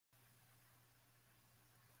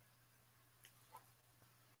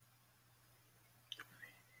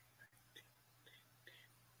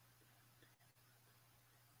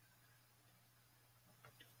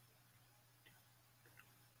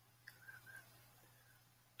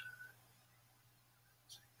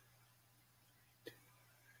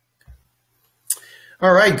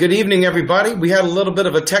All right, good evening, everybody. We had a little bit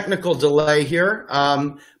of a technical delay here,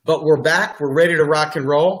 but we're back. We're ready to rock and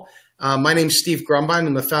roll. My name's Steve Grumbine.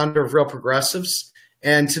 I'm the founder of Real Progressives.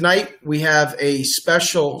 And tonight we have a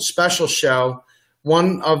special show.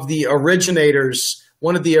 One of the originators,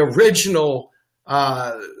 one of the original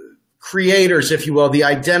creators, if you will, the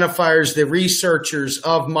identifiers, the researchers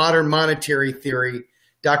of modern monetary theory,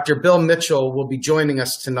 Dr. Bill Mitchell will be joining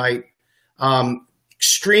us tonight.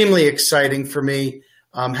 Extremely exciting for me,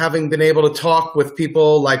 having been able to talk with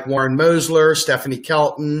people like Warren Mosler, Stephanie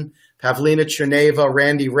Kelton, Pavlina Cherneva,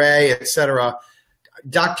 Randy Ray, etc.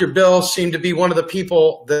 Dr. Bill seemed to be one of the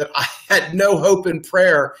people that I had no hope and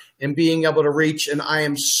prayer in being able to reach, and I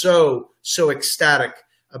am so ecstatic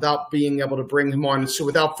about being able to bring him on. So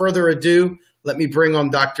without further ado, let me bring on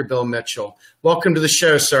Dr. Bill Mitchell. Welcome to the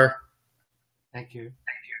show, sir. Thank you.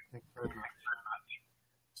 Thank you very much.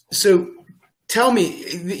 So tell me,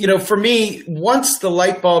 for me, once the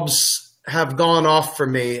light bulbs have gone off for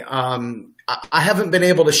me, I haven't been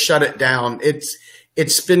able to shut it down.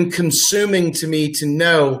 It's been consuming to me to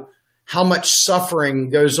know how much suffering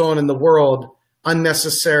goes on in the world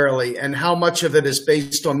unnecessarily, and how much of it is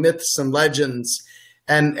based on myths and legends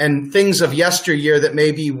and things of yesteryear that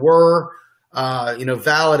maybe were,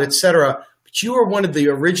 valid, etc. But you are one of the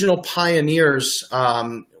original pioneers.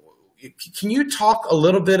 Can you talk a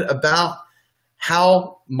little bit about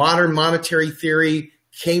how modern monetary theory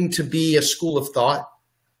came to be a school of thought?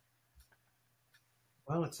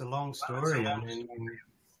 Well, it's a long story. I mean,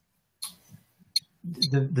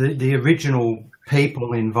 the original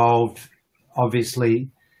people involved obviously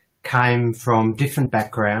came from different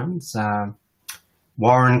backgrounds.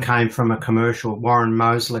 Warren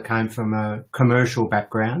Mosler came from a commercial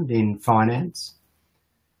background in finance.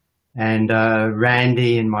 And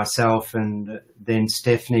Randy and myself and then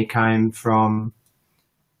Stephanie came from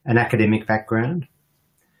an academic background.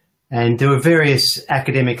 And there were various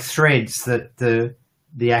academic threads that the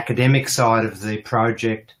academic side of the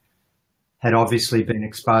project had obviously been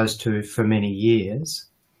exposed to for many years.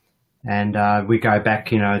 And we go back,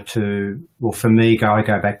 for me, I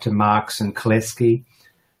go back to Marx and Kleski.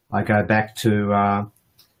 I go back to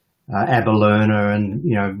Aberlerner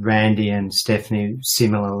and, Randy and Stephanie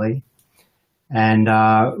similarly. And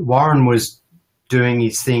Warren was doing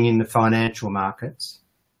his thing in the financial markets.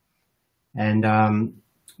 And I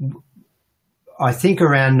think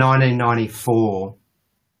around 1994,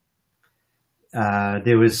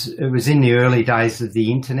 it was in the early days of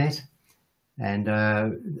the internet, and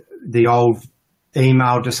the old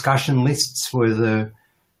email discussion lists were the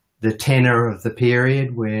tenor of the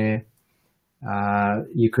period, where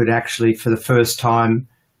you could actually, for the first time,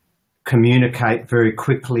 communicate very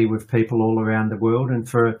quickly with people all around the world. And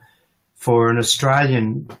for an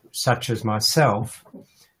Australian such as myself,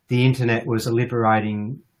 the internet was a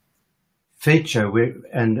liberating feature,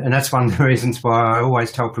 and that's one of the reasons why I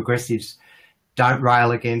always tell progressives, don't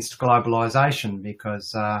rail against globalization,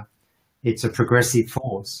 because it's a progressive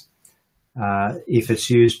force if it's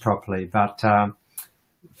used properly. But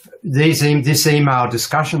this email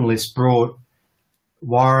discussion list brought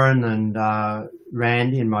Warren and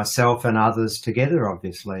Randy and myself and others together,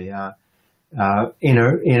 obviously, in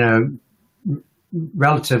a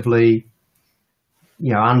relatively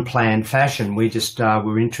unplanned fashion. We just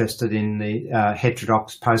were interested in the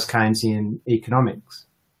heterodox post-Keynesian economics,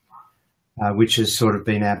 which has sort of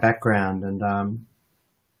been our background. And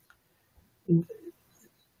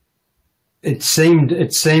it seemed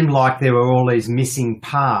like there were all these missing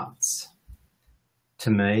parts to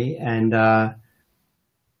me. And I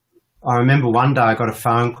remember one day I got a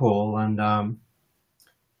phone call, and I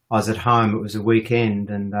was at home. It was a weekend,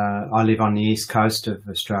 and I live on the east coast of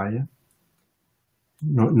Australia,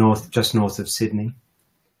 just north of Sydney.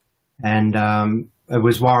 And it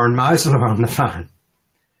was Warren Mosler on the phone.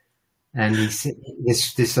 And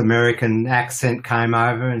this American accent came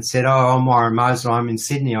over and said, "Oh, I'm Warren Mosler. I'm in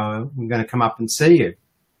Sydney. I'm going to come up and see you."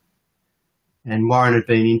 And Warren had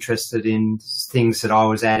been interested in things that I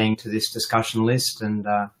was adding to this discussion list. And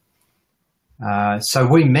so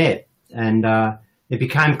we met, and it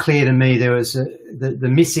became clear to me there was the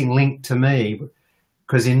missing link to me,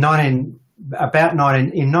 because in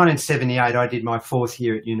 1978, I did my fourth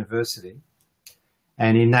year at university.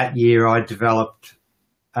 And in that year, I developed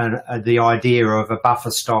the idea of a buffer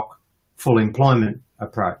stock full employment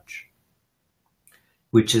approach,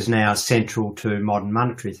 which is now central to modern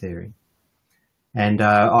monetary theory. And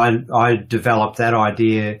I developed that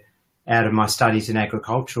idea out of my studies in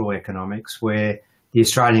agricultural economics, where the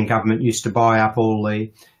Australian government used to buy up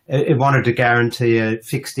it wanted to guarantee a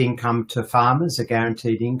fixed income to farmers, a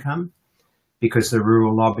guaranteed income, because the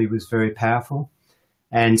rural lobby was very powerful.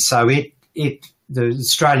 And so the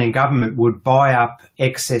Australian government would buy up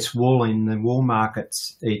excess wool in the wool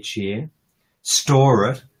markets each year,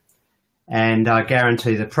 store it, and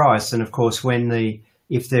guarantee the price. And of course,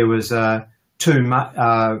 if there was too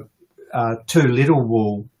little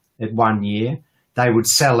wool at 1 year, they would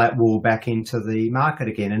sell that wool back into the market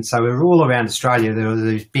again. And so all around Australia, there were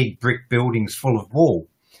these big brick buildings full of wool.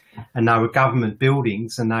 And they were government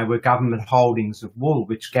buildings and they were government holdings of wool,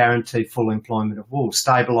 which guaranteed full employment of wool,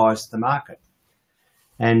 stabilised the market.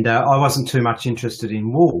 And I wasn't too much interested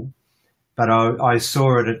in wool, but I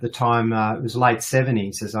saw it at the time. It was late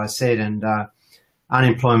 70s, as I said, and mass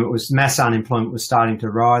unemployment was starting to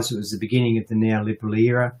rise. It was the beginning of the neoliberal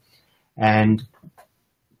era. And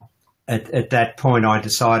at that point, I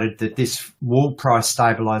decided that this wool price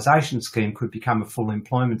stabilisation scheme could become a full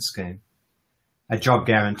employment scheme, a job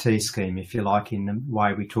guarantee scheme, if you like, in the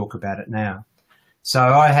way we talk about it now. So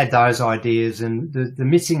I had those ideas, and the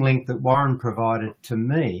missing link that Warren provided to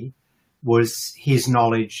me was his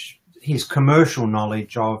knowledge, his commercial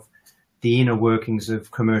knowledge of the inner workings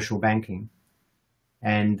of commercial banking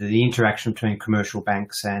and the interaction between commercial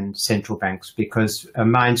banks and central banks, because a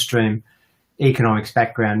mainstream economics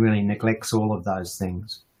background really neglects all of those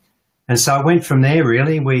things. And so I went from there,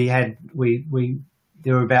 really.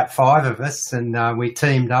 There were about 5 of us, and we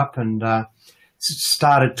teamed up and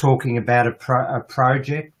started talking about a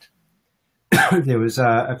project. There was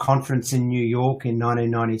a conference in New York in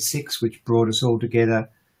 1996, which brought us all together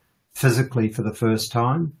physically for the first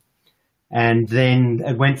time. And then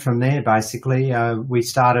it went from there, basically. We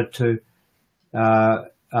started to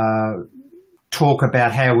talk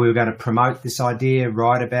about how we were going to promote this idea,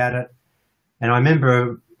 write about it. And I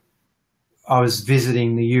remember I was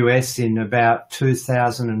visiting the US in about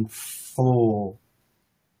 2004,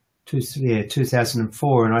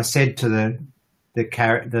 and I said to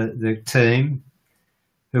the team,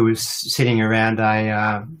 who was sitting around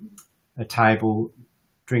a table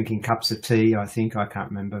drinking cups of tea, I can't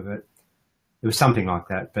remember, but it was something like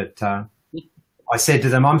that. But I said to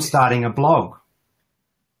them, I'm starting a blog.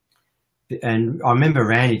 And I remember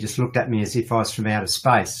Randy just looked at me as if I was from outer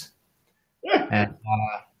space. And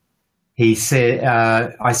he said,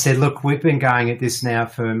 I said, look, we've been going at this now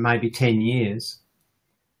for maybe 10 years.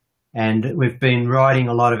 And we've been writing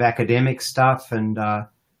a lot of academic stuff and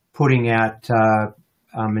putting out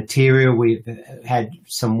material. We've had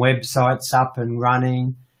some websites up and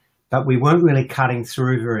running, but we weren't really cutting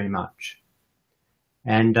through very much.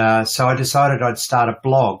 And so I decided I'd start a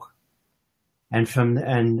blog. And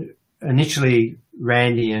initially,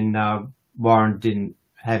 Randy and Warren didn't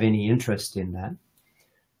have any interest in that,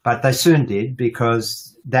 but they soon did,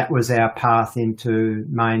 because that was our path into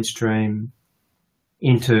mainstream,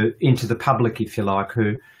 into the public, if you like,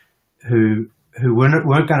 who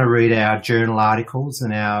weren't going to read our journal articles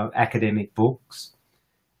and our academic books,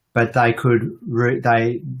 but they could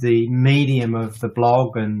the medium of the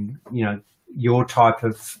blog and your type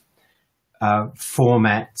of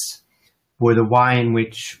formats were the way in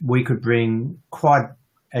which we could bring quite,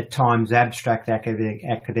 at times, abstract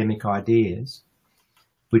academic ideas,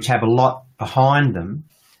 which have a lot behind them,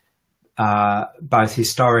 both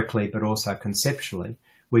historically but also conceptually.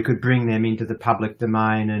 We could bring them into the public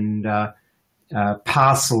domain and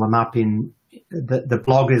parcel them up in the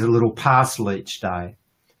blog is a little parcel each day,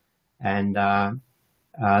 and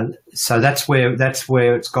so that's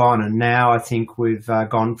where it's gone. And now I think we've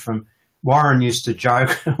gone from. Warren used to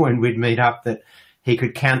joke when we'd meet up that he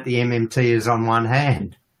could count the MMTers on one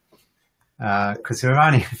hand, because there are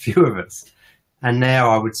only a few of us. And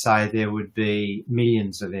now I would say there would be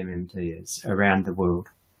millions of MMTers around the world.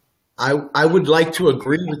 I would like to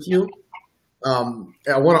agree with you.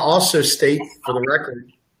 I want to also state for the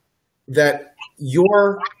record that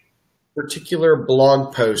your particular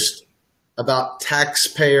blog post about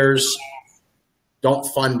taxpayers don't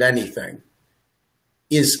fund anything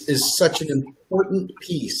is such an important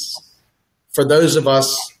piece for those of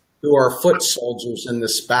us who are foot soldiers in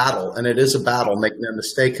this battle. And it is a battle, make no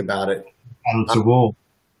mistake about it. It's a war.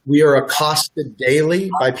 We are accosted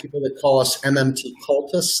daily by people that call us MMT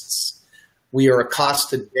cultists. We are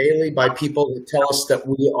accosted daily by people that tell us that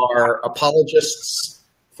we are apologists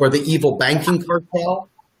for the evil banking cartel.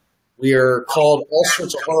 We are called all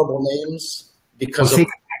sorts of horrible names because of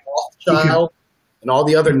Rothschild and all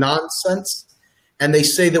the other nonsense. And they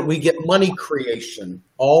say that we get money creation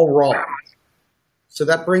all wrong. So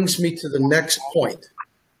that brings me to the next point.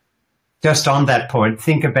 Just on that point,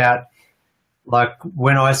 think about, like,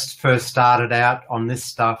 when I first started out on this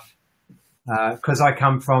stuff, because I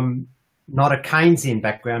come from not a Keynesian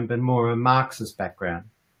background, but more a Marxist background.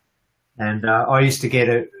 And I used to get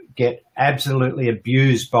get absolutely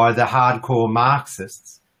abused by the hardcore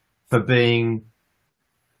Marxists for being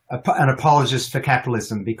an apologist for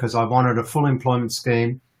capitalism, because I wanted a full employment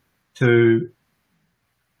scheme to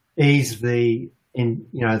ease the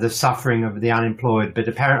suffering of the unemployed, but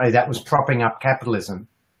apparently that was propping up capitalism.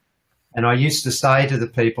 And I used to say to the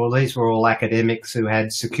people, these were all academics who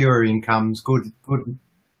had secure incomes,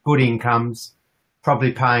 good incomes,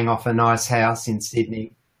 probably paying off a nice house in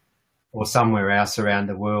Sydney or somewhere else around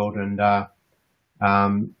the world. And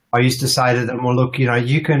I used to say to them, well, look,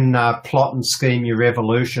 you can plot and scheme your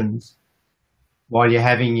revolutions while you're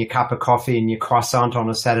having your cup of coffee and your croissant on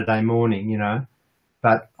a Saturday morning,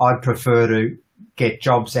 but I'd prefer to get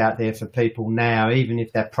jobs out there for people now, even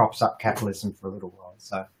if that props up capitalism for a little while.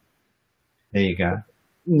 So there you go.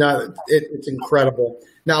 No, it's incredible.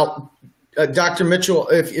 Now, Dr. Mitchell,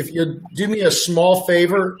 if you do me a small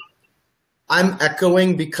favor, I'm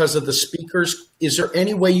echoing because of the speakers. Is there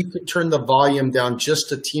any way you could turn the volume down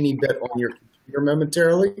just a teeny bit on your computer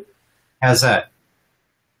momentarily? How's that?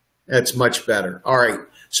 That's much better. All right.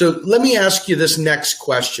 So let me ask you this next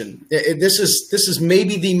question. This is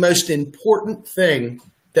maybe the most important thing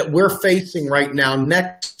that we're facing right now,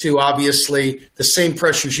 next to obviously the same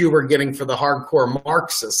pressures you were getting for the hardcore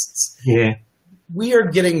Marxists. Yeah. We are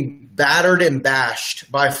getting battered and bashed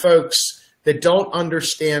by folks that don't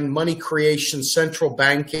understand money creation, central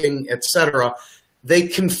banking, etc. They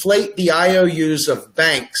conflate the IOUs of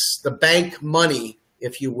banks, the bank money,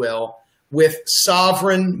 if you will, with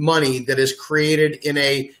sovereign money that is created in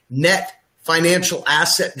a net financial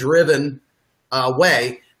asset driven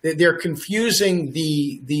way. They're confusing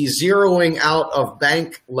the zeroing out of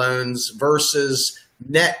bank loans versus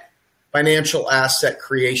net financial asset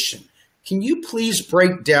creation. Can you please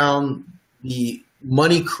break down the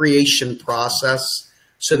money creation process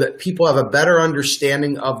so that people have a better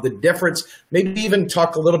understanding of the difference? Maybe even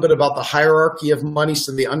talk a little bit about the hierarchy of money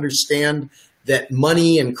so they understand that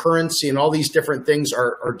money and currency and all these different things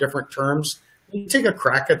are different terms. Can you take a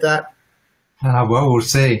crack at that? Well, we'll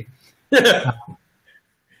see.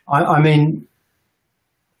 I mean,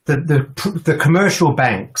 the commercial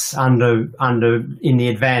banks under in the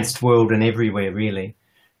advanced world and everywhere really,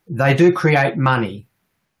 they do create money.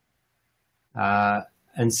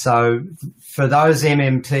 And so for those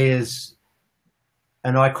MMTers,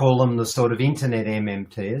 and I call them the sort of internet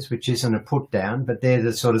MMTers, which isn't a put down, but they're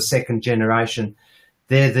the sort of second generation.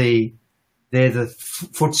 They're the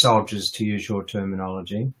foot soldiers, to use your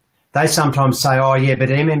terminology. They sometimes say, oh yeah, but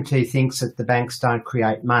MMT thinks that the banks don't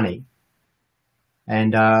create money.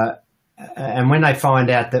 And when they find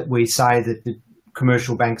out that we say that the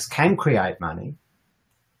commercial banks can create money,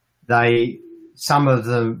 some of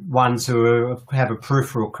the ones who have a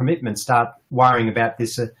peripheral commitment start worrying about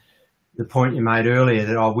this, the point you made earlier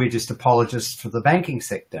that, oh, we're just apologists for the banking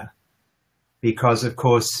sector. Because, of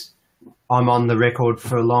course, I'm on the record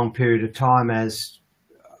for a long period of time as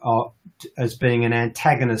being an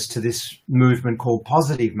antagonist to this movement called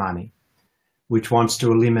positive money, which wants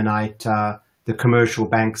to eliminate the commercial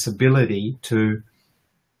bank's ability to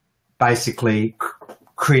basically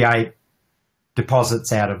create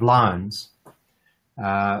deposits out of loans.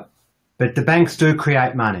 But the banks do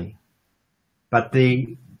create money. But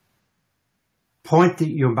the point that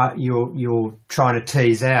you're trying to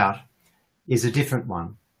tease out is a different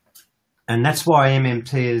one. And that's why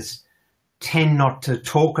MMTs tend not to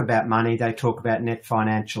talk about money, they talk about net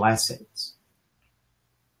financial assets.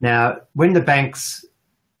 Now, when the banks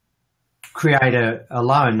create a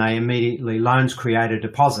loan, loans create a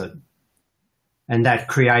deposit, and that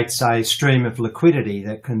creates a stream of liquidity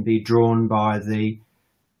that can be drawn by the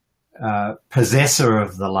possessor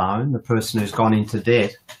of the loan, the person who's gone into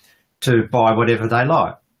debt, to buy whatever they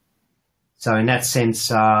like. So in that sense,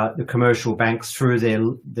 the commercial banks, through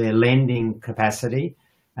their lending capacity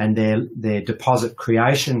and their deposit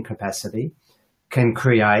creation capacity, can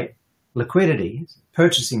create liquidity,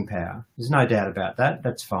 purchasing power. There's no doubt about that.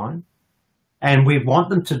 That's fine. And we want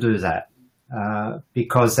them to do that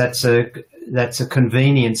because that's a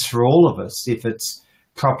convenience for all of us if it's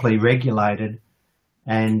properly regulated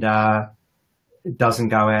and it doesn't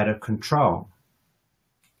go out of control.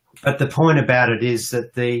 But the point about it is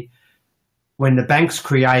that when the bank's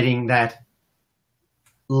creating that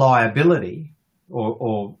liability,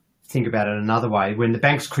 or think about it another way, when the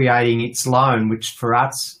bank's creating its loan, which for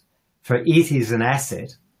it is an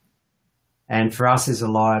asset and for us is a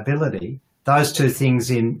liability, those two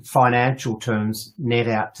things in financial terms net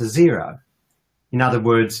out to zero. In other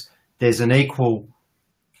words, there's an equal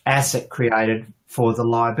asset created for the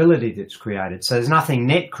liability that's created. So there's nothing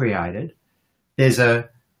net created. There's a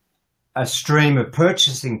stream of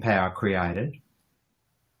purchasing power created,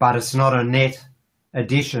 but it's not a net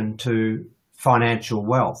addition to financial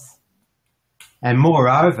wealth. And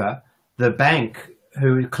moreover, the bank,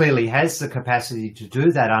 who clearly has the capacity to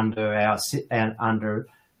do that under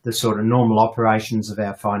the sort of normal operations of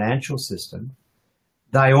our financial system,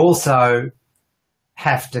 they also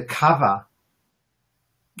have to cover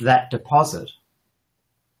that deposit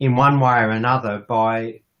in one way or another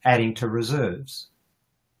by adding to reserves.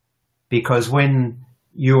 Because when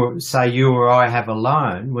say you or I have a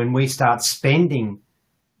loan, when we start spending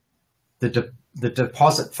the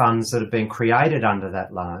deposit funds that have been created under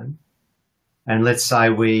that loan, and let's say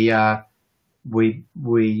we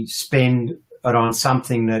spend it on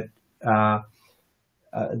something that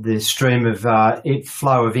the stream of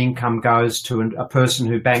flow of income goes to a person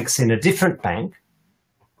who banks in a different bank,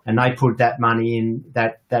 and they put that money in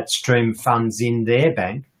that stream of funds in their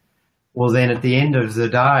bank. Well, then at the end of the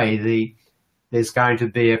day, there's going to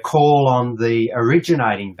be a call on the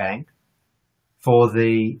originating bank for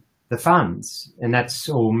the funds, and that's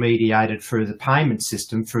all mediated through the payment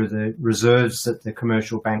system, through the reserves that the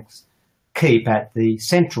commercial banks keep at the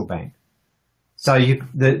central bank. So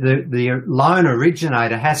the loan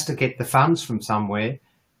originator has to get the funds from somewhere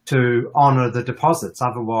to honour the deposits.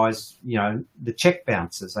 Otherwise, the cheque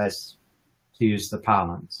bounces, as to use the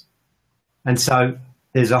parlance. And so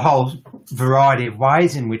there's a whole variety of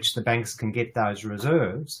ways in which the banks can get those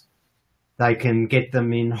reserves. They can get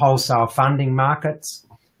them in wholesale funding markets.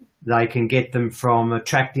 They can get them from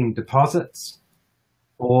attracting deposits,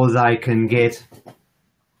 or they can get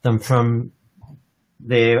them from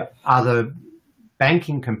their other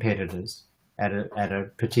banking competitors at a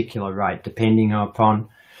particular rate, depending upon,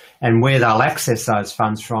 and where they'll access those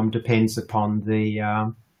funds from depends upon the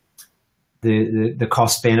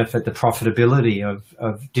cost benefit, the profitability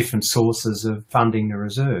of different sources of funding the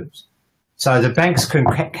reserves. So the banks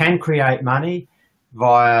can create money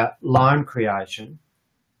via loan creation,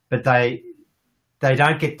 but they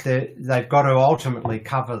don't get they've got to ultimately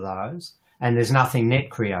cover those, and there's nothing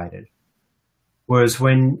net created. Whereas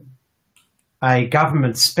when a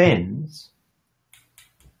government spends,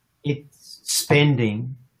 it's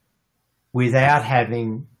spending without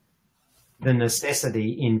having the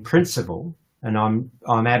necessity in principle, and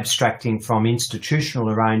I'm abstracting from institutional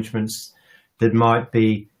arrangements that might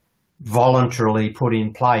be voluntarily put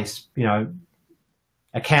in place,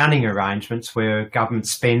 accounting arrangements where government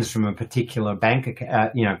spends from a particular bank,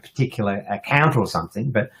 particular account or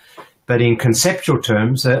something. But in conceptual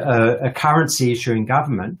terms, a currency issuing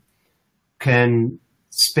government can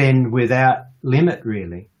spend without limit,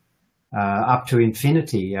 really, up to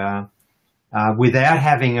infinity, without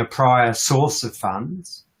having a prior source of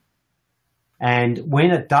funds. And when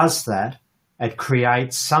it does that, it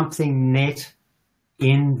creates something net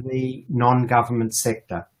in the non-government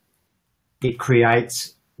sector. It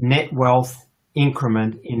creates net wealth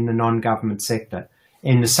increment in the non-government sector,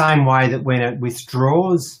 in the same way that when it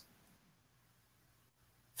withdraws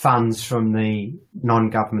funds from the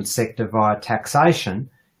non-government sector via taxation,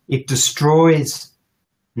 it destroys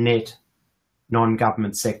net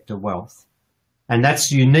non-government sector wealth. And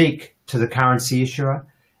that's unique to the currency issuer,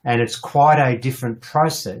 and it's quite a different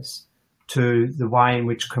process to the way in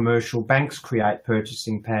which commercial banks create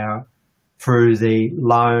purchasing power through the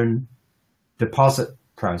loan deposit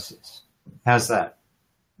process. How's that?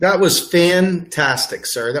 That was fantastic,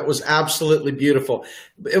 sir. That was absolutely beautiful.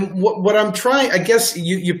 And what I'm trying, I guess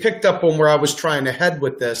you picked up on where I was trying to head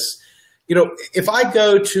with this. If I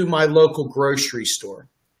go to my local grocery store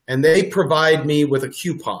and they provide me with a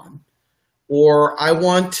coupon, or I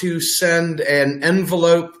want to send an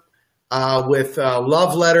envelope with a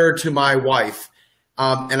love letter to my wife,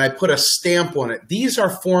 and I put a stamp on it, these are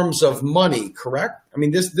forms of money, correct? I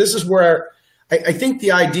mean, this is where I think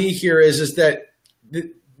the idea here is that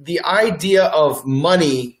the idea of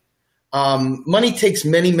money, money takes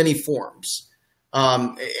many, many forms.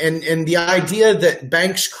 And the idea that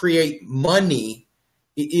banks create money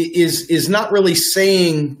is not really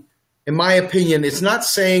saying, in my opinion, it's not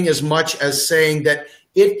saying as much as saying that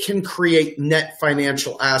it can create net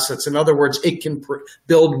financial assets. In other words, it can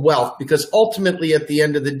build wealth, because ultimately at the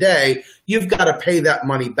end of the day, you've got to pay that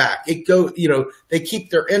money back. They keep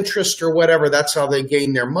their interest or whatever. That's how they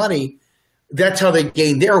gain their money. That's how they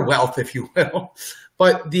gain their wealth, if you will.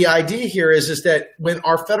 But the idea here is that when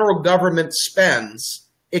our federal government spends,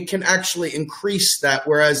 it can actually increase that,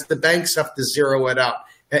 whereas the banks have to zero it out.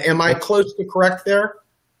 Am I close to correct there?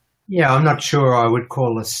 Yeah, I'm not sure I would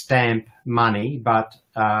call a stamp money, but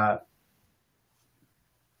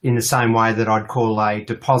in the same way that I'd call a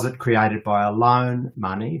deposit created by a loan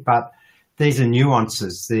money. But these are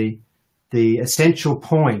nuances. The essential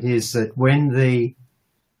point is that when the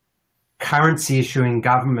currency issuing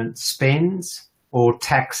government spends or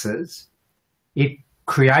taxes, it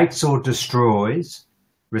creates or destroys,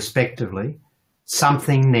 respectively,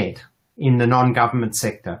 something net in the non-government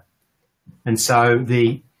sector. And so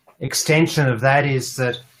the extension of that is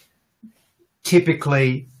that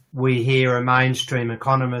typically we hear a mainstream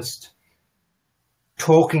economist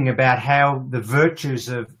talking about how the virtues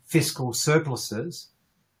of fiscal surpluses,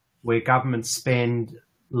 where governments spend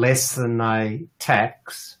less than they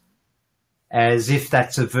tax, as if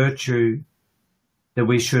that's a virtue that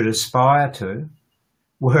we should aspire to,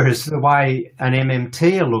 whereas the way an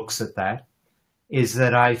MMT looks at that is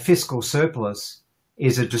that a fiscal surplus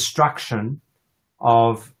is a destruction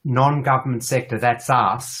of non-government sector, that's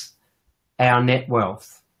us, our net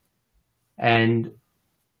wealth. And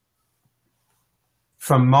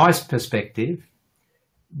from my perspective,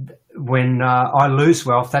 when I lose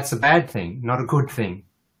wealth, that's a bad thing, not a good thing.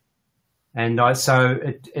 And so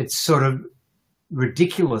it's sort of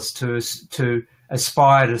ridiculous to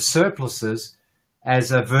aspire to surpluses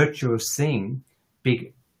as a virtuous thing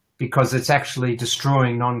because it's actually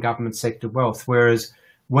destroying non-government sector wealth. Whereas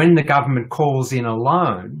when the government calls in a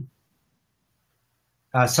loan,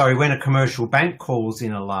 when a commercial bank calls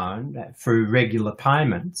in a loan through regular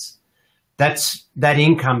payments, that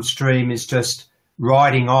income stream is just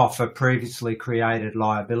writing off a previously created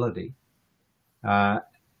liability.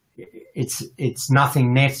 It's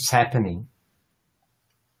nothing net's happening.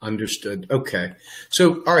 Understood. Okay.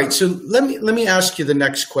 So, all right. So let me ask you the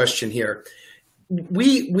next question here.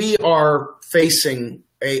 We are facing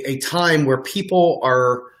a time where people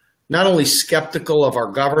are not only skeptical of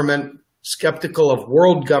our government, skeptical of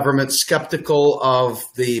world government, skeptical of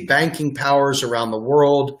the banking powers around the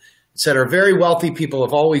world, et cetera. Very wealthy people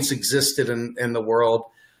have always existed in the world,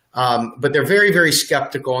 but they're very, very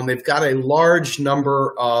skeptical, and they've got a large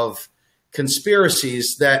number of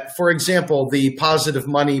conspiracies that, for example, the positive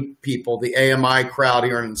money people, the AMI crowd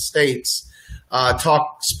here in the States,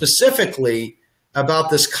 talk specifically about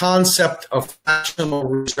this concept of fractional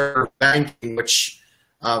reserve banking, which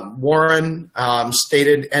Warren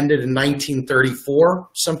stated ended in 1934,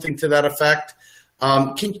 something to that effect.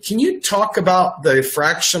 Can you talk about the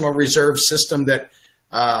fractional reserve system that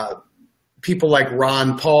people like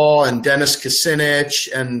Ron Paul and Dennis Kucinich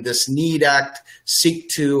and this NEED Act seek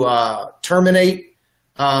to terminate,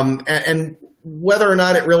 and whether or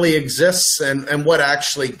not it really exists, and what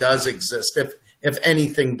actually does exist, if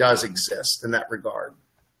anything does exist in that regard?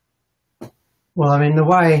 Well, I mean, the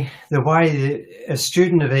way a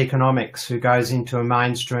student of economics who goes into a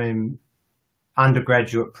mainstream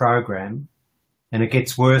undergraduate program, and it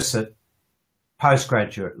gets worse at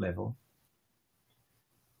postgraduate level,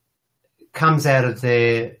 comes out of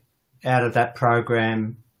that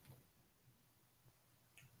program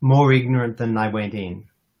more ignorant than they went in.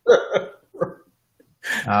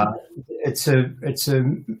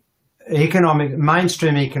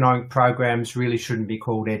 Mainstream economic programs really shouldn't be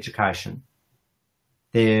called education.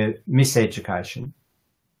 They're miseducation.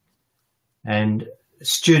 And a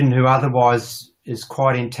student who otherwise is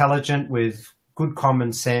quite intelligent with good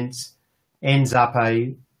common sense ends up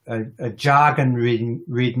a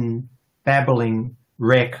jargon-ridden, babbling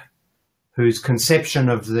wreck whose conception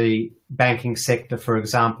of the banking sector, for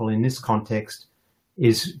example, in this context,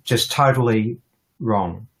 is just totally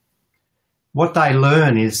wrong. What they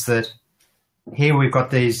learn is that here we've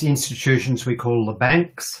got these institutions we call the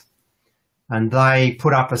banks, and they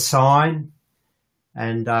put up a sign,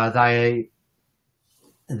 and they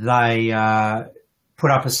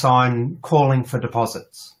put up a sign calling for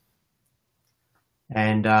deposits.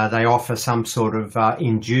 And they offer some sort of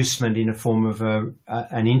inducement in a form of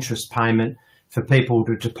an interest payment for people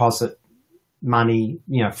to deposit money,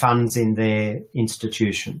 funds in their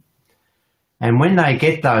institution. And when they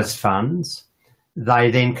get those funds,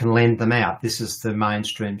 they then can lend them out. This is the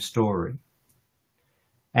mainstream story.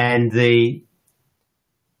 And the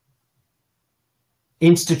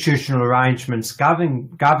institutional arrangements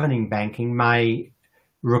governing banking may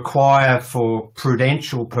require, for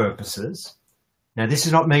prudential purposes, now this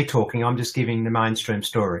is not me talking, I'm just giving the mainstream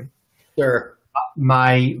story. Sure.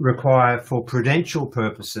 May require, for prudential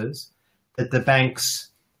purposes, that the banks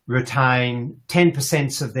retain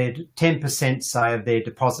 10% of their 10%, say, of their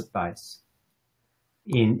deposit base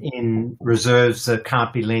in reserves that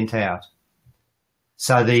can't be lent out.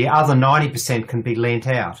 So the other 90% can be lent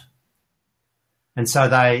out. And so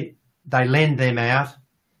they lend them out,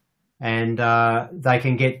 and they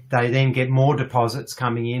then get more deposits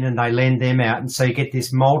coming in, and they lend them out. And so you get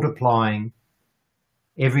this multiplying.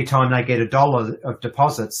 Every time they get $1 of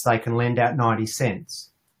deposits, they can lend out 90 cents.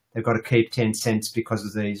 They've got to keep 10 cents because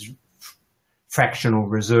of these fractional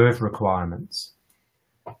reserve requirements.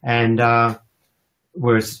 And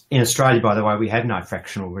whereas in Australia, by the way, we have no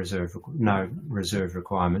reserve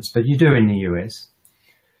requirements, but you do in the US.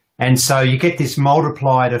 And so you get this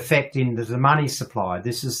multiplied effect into the money supply.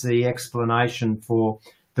 This is the explanation for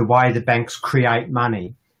the way the banks create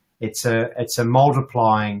money. It's a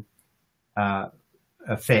multiplying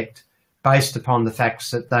effect based upon the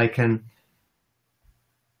facts that they can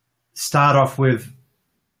start off with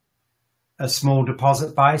a small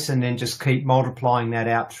deposit base and then just keep multiplying that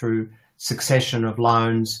out through succession of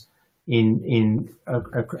loans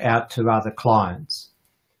out to other clients.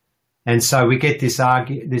 And so we get this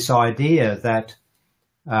idea that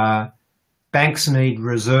banks need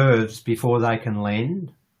reserves before they can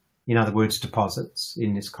lend, in other words, deposits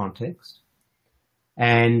in this context.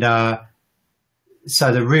 And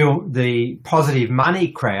so the positive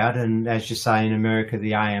money crowd, and as you say in America,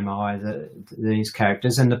 the AMI, these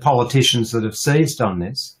characters, and the politicians that have seized on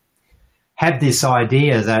this, have this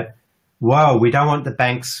idea that, well, we don't want the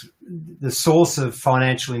banks. The source of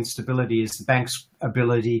financial instability is the bank's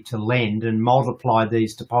ability to lend and multiply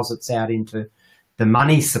these deposits out into the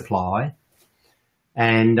money supply.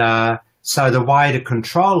 And so the way to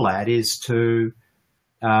control that is to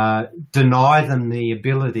deny them the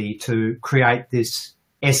ability to create this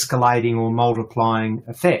escalating or multiplying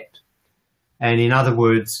effect. And in other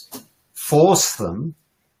words, force them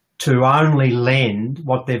to only lend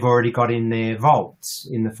what they've already got in their vaults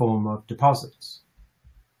in the form of deposits.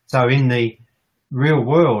 So in the real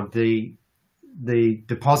world, the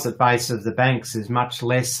deposit base of the banks is much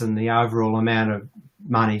less than the overall amount of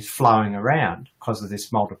money flowing around because of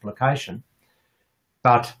this multiplication.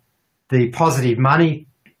 But the positive money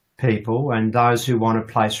people and those who want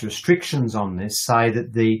to place restrictions on this say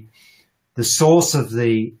that the source of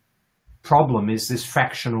the problem is this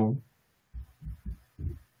fractional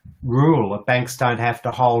rule that banks don't have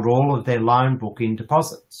to hold all of their loan book in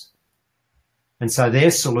deposits. And so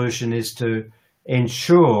their solution is to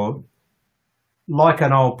ensure, like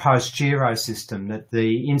an old post-Giro system, that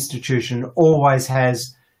the institution always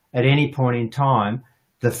has, at any point in time,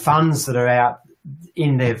 the funds that are out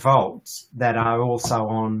in their vaults that are also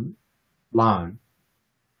on loan.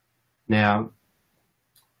 Now,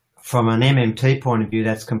 from an MMT point of view,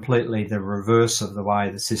 that's completely the reverse of the way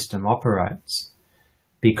the system operates,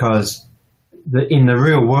 because in the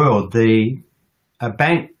real world, a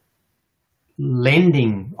bank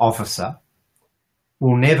lending officer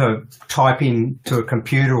will never type into a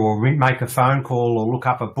computer or make a phone call or look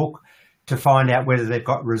up a book to find out whether they've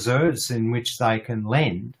got reserves in which they can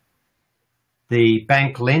lend. The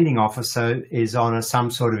bank lending officer is on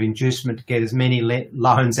some sort of inducement to get as many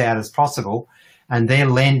loans out as possible, and they're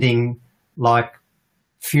lending like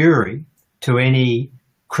fury to any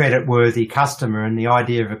credit-worthy customer, and the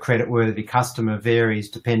idea of a credit-worthy customer varies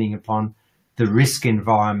depending upon the risk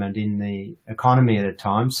environment in the economy at a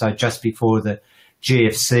time. So just before the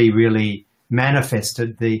GFC really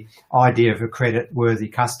manifested, the idea of a credit-worthy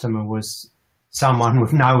customer was someone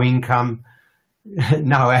with no income,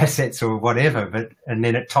 no assets or whatever, and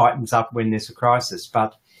then it tightens up when there's a crisis.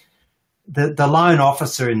 But the loan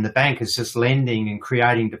officer in the bank is just lending and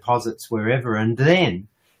creating deposits wherever, and then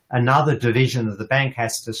another division of the bank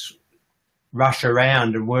has to rush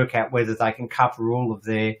around and work out whether they can cover all of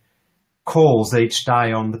their calls each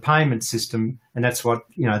day on the payment system, and that's what,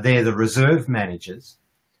 they're the reserve managers.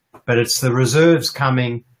 But it's the reserves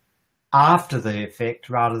coming after the effect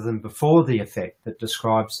rather than before the effect that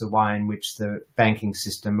describes the way in which the banking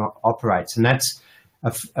system operates. And that's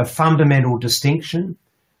a fundamental distinction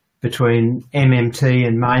between MMT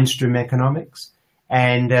and mainstream economics.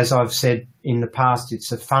 And as I've said in the past,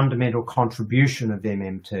 it's a fundamental contribution of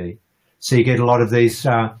MMT. So you get a lot of these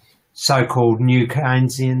so-called new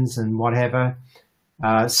Keynesians and whatever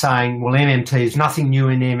saying, well, MMT is nothing new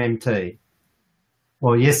in MMT.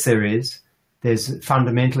 Well, yes, there is. There's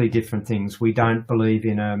fundamentally different things. We don't believe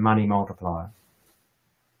in a money multiplier.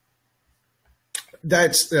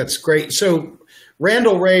 That's great. So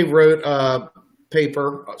Randall Wray wrote a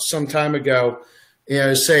paper some time ago,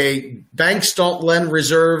 say banks don't lend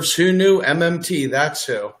reserves. Who knew? MMT, that's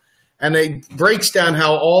who. And it breaks down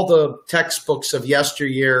how all the textbooks of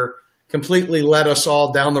yesteryear completely led us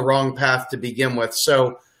all down the wrong path to begin with.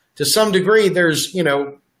 So to some degree, there's,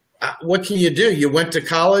 what can you do? You went to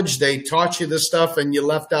college, they taught you this stuff, and you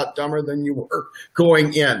left out dumber than you were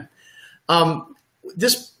going in.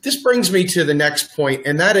 This brings me to the next point,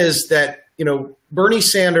 and that is that, Bernie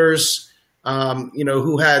Sanders,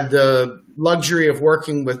 who had the luxury of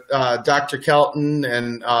working with Dr. Kelton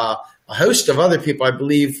and a host of other people. I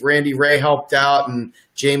believe Randy Ray helped out, and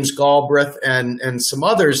James Galbraith, and some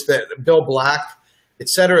others, that Bill Black, et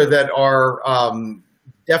cetera, that are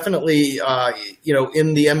definitely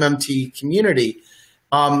in the MMT community.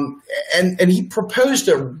 And he proposed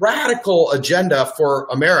a radical agenda for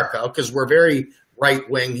America, because we're very right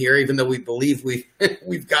wing here, even though we believe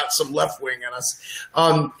we've got some left wing in us.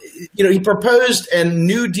 He proposed a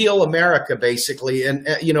New Deal America, basically, and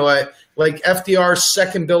like FDR's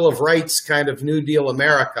second Bill of Rights kind of New Deal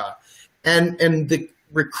America, and the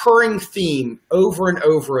recurring theme over and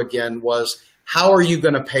over again was, how are you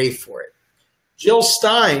going to pay for it? Jill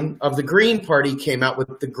Stein of the Green Party came out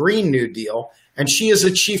with the Green New Deal, and she is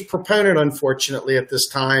a chief proponent, unfortunately, at this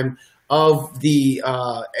time, of the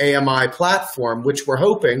AMI platform, which we're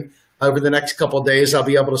hoping over the next couple of days I'll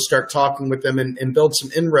be able to start talking with them and build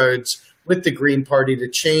some inroads with the Green Party to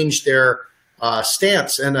change their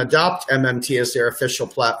stance and adopt MMT as their official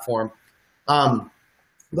platform.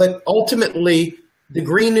 But ultimately, the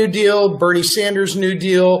Green New Deal, Bernie Sanders New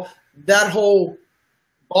Deal, that whole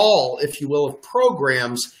ball, if you will, of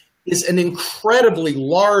programs is an incredibly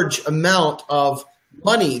large amount of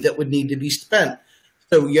money that would need to be spent.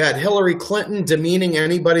 So you had Hillary Clinton demeaning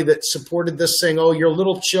anybody that supported this, saying, oh, you're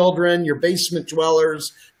little children, you're basement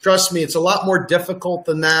dwellers. Trust me, it's a lot more difficult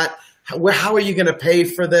than that. How are you going to pay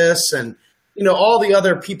for this? And, all the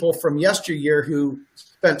other people from yesteryear who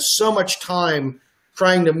spent so much time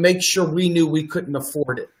trying to make sure we knew we couldn't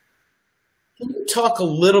afford it. Can you talk a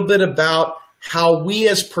little bit about how we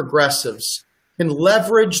as progressives can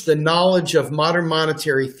leverage the knowledge of modern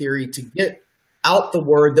monetary theory to get out the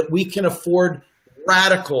word that we can afford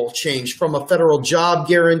radical change, from a federal job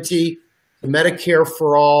guarantee to Medicare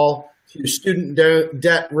for all to student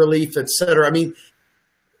debt relief, et cetera? I mean,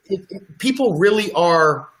 people really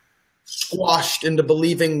are squashed into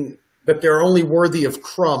believing that they're only worthy of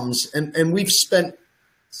crumbs. And we've spent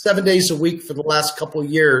 7 days a week for the last couple of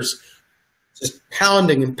years just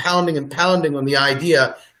pounding and pounding and pounding on the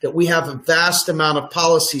idea that we have a vast amount of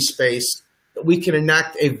policy space that we can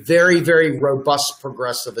enact a very, very robust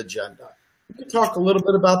progressive agenda. Can you talk a little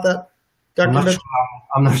bit about that, Dr. Mitchell?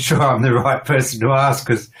 I'm not sure I'm the right person to ask,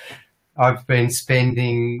 because I've been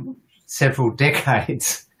spending several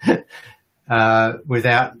decades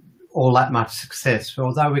without all that much success,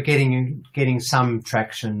 although we're getting some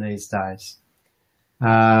traction these days.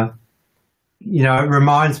 It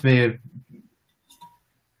reminds me of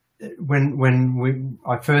when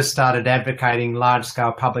I first started advocating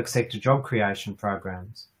large-scale public sector job creation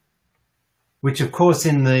programs, which of course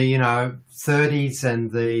in the 30s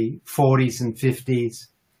and the 40s and 50s,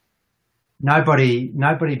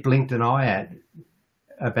 nobody blinked an eye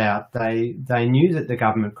about. They knew that the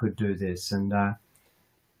government could do this, and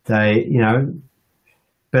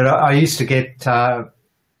but I used to get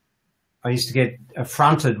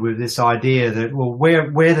affronted with this idea that, well,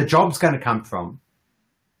 where the job's going to come from.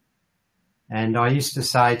 And I used to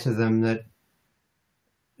say to them that,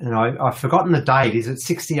 and I've forgotten the date. Is it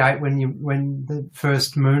 68 when the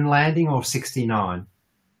first moon landing, or 69?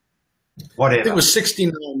 Whatever. I think it was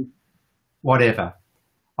 69. Whatever.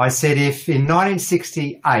 I said, if in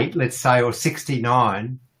 1968, let's say, or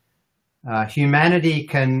 69, humanity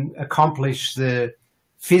can accomplish the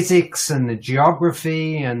physics and the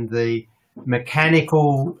geography and the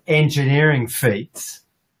mechanical engineering feats,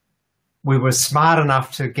 we were smart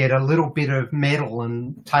enough to get a little bit of metal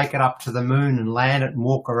and take it up to the moon and land it and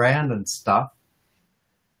walk around and stuff,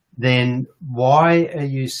 then why are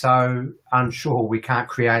you so unsure we can't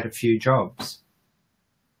create a few jobs?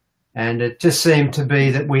 And it just seemed to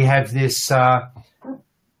be that we have this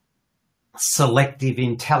selective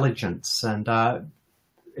intelligence, and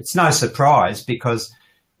it's no surprise, because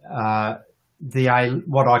what I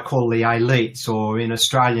call the elites, or in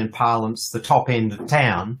Australian parlance, the top end of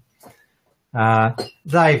town,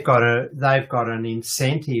 they've got an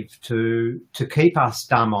incentive to keep us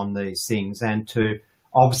dumb on these things, and to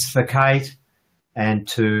obfuscate and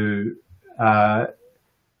to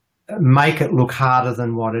make it look harder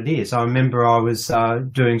than what it is. I remember I was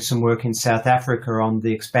doing some work in South Africa on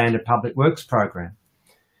the expanded public works program,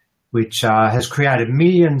 which has created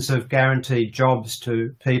millions of guaranteed jobs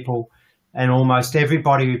to people, and almost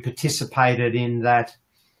everybody who participated in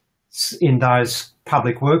those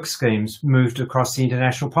public works schemes moved across the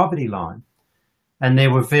international poverty line. And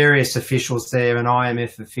there were various officials there, an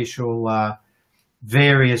IMF official,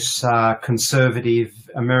 various conservative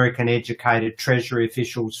American-educated Treasury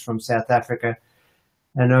officials from South Africa.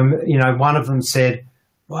 And, one of them said,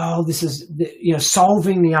 well, this is,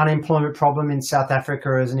 solving the unemployment problem in South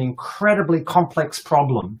Africa is an incredibly complex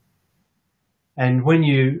problem. And when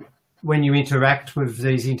you when you interact with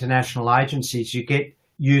these international agencies, you get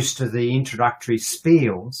used to the introductory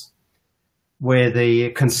spiels where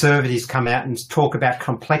the conservatives come out and talk about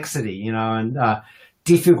complexity, and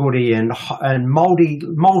difficulty and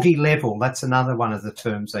multi-level. That's another one of the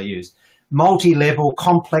terms they use. Multi-level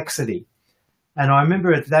complexity. And I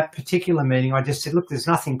remember at that particular meeting, I just said, look, there's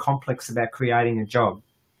nothing complex about creating a job.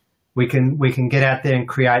 We can get out there and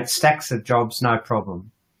create stacks of jobs, no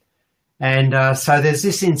problem. And so there's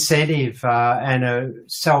this incentive and a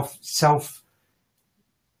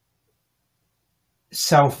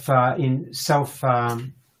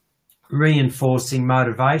reinforcing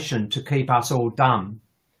motivation to keep us all dumb.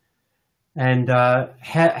 And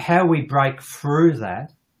how we break through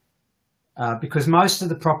that, because most of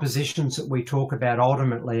the propositions that we talk about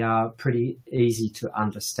ultimately are pretty easy to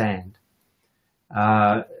understand.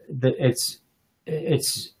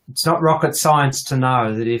 It's not rocket science to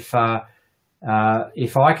know that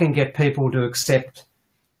if I can get people to accept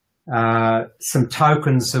some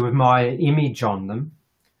tokens with my image on them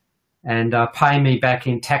and pay me back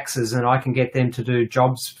in taxes, and I can get them to do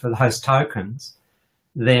jobs for those tokens,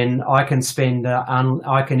 then I can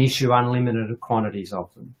I can issue unlimited quantities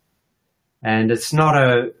of them. And it's not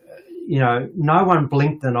no one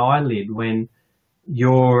blinked an eyelid when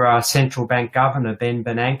your central bank governor, Ben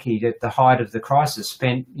Bernanke, at the height of the crisis,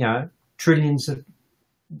 made trillions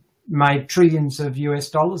of US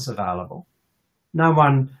dollars available. No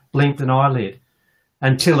one blinked an eyelid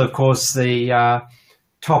until, of course, the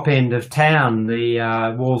top end of town,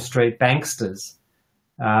 the Wall Street banksters,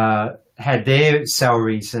 had their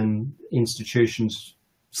salaries and institutions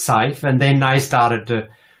safe, and then they started to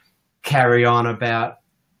carry on about,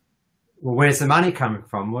 well, where's the money coming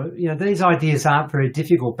from? Well, these ideas aren't very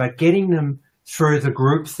difficult, but getting them through the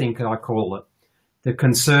groupthink, I call it, the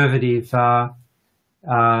conservative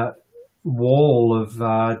wall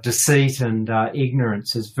of deceit and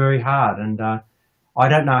ignorance, is very hard. And I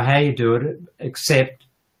don't know how you do it, except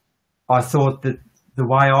I thought that the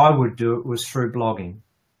way I would do it was through blogging.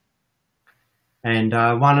 And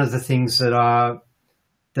one of the things that I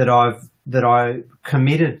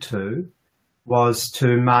committed to was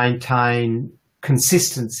to maintain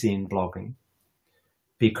consistency in blogging,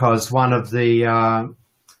 because one of the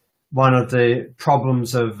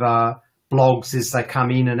problems of blogs is they come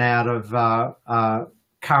in and out of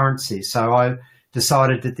currency. So I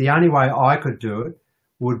decided that the only way I could do it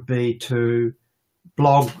would be to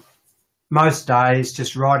blog most days,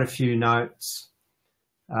 just write a few notes,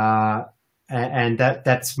 and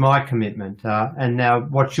that's my commitment. And now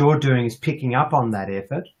what you're doing is picking up on that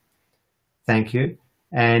effort. Thank you.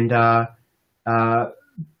 And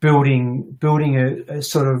building a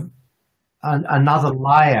sort of another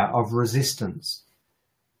layer of resistance.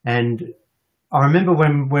 And I remember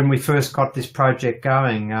when we first got this project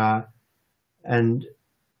going, and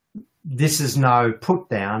this is no put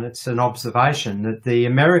down, it's an observation, that the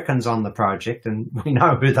Americans on the project, and we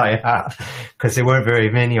know who they are because there weren't very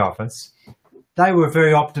many of us, they were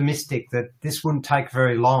very optimistic that this wouldn't take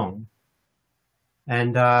very long.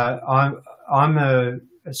 And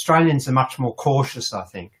Australians are much more cautious, I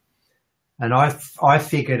think. And I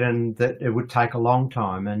figured that it would take a long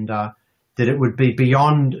time, and that it would be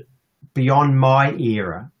beyond my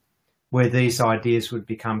era where these ideas would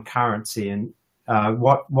become currency. And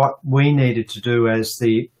what we needed to do as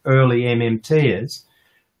the early MMTers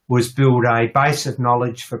was build a base of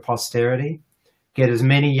knowledge for posterity, get as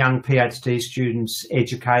many young PhD students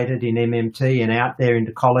educated in MMT and out there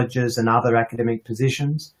into colleges and other academic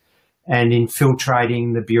positions, and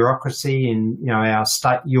infiltrating the bureaucracy in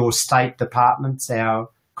your state departments, our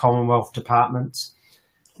Commonwealth departments.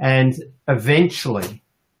 And eventually,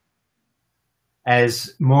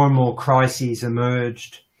 as more and more crises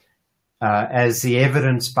emerged, as the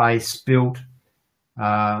evidence base built,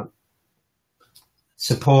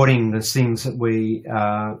 supporting the things that we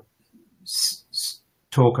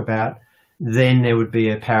talk about, then there would be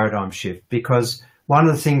a paradigm shift. Because one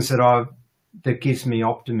of the things that gives me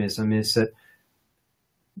optimism is that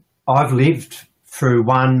I've lived through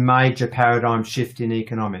one major paradigm shift in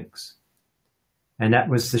economics, and that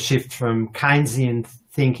was the shift from Keynesian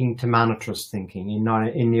thinking to monetarist thinking in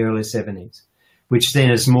the early 70s, which then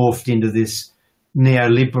has morphed into this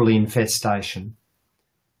neoliberal infestation.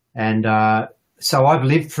 And so I've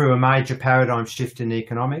lived through a major paradigm shift in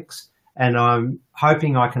economics, and I'm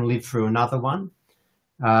hoping I can live through another one.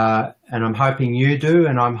 And I'm hoping you do,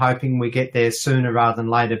 and I'm hoping we get there sooner rather than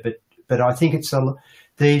later. But I think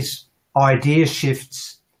these idea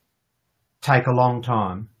shifts take a long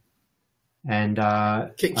time. And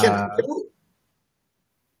go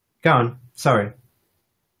on. Sorry.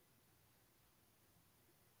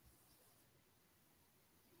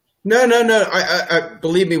 No, no, no. I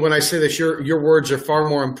believe me when I say this. Your words are far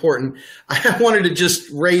more important. I wanted to just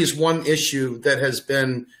raise one issue that has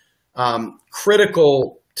been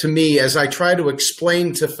critical to me as I try to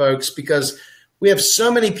explain to folks, because we have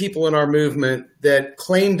so many people in our movement that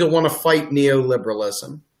claim to want to fight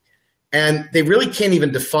neoliberalism, and they really can't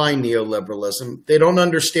even define neoliberalism. They don't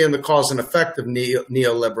understand the cause and effect of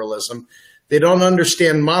neoliberalism. They don't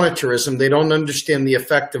understand monetarism. They don't understand the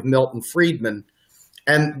effect of Milton Friedman.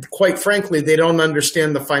 And quite frankly, they don't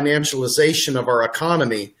understand the financialization of our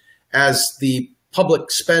economy as the public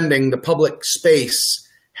spending, the public space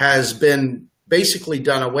has been basically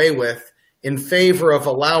done away with in favor of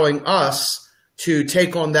allowing us to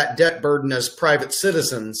take on that debt burden as private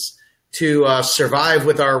citizens to survive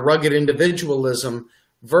with our rugged individualism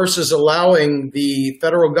versus allowing the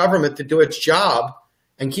federal government to do its job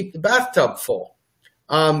and keep the bathtub full.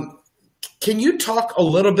 Can you talk a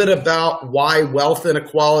little bit about why wealth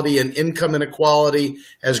inequality and income inequality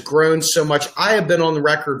has grown so much? I have been on the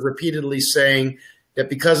record repeatedly saying that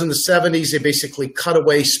because in the 70s, they basically cut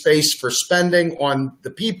away space for spending on the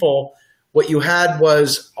people. What you had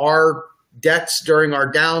was our debts during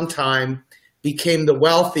our downtime became the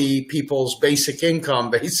wealthy people's basic income,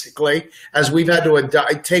 basically, as we've had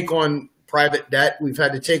to take on private debt. We've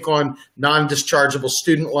had to take on non-dischargeable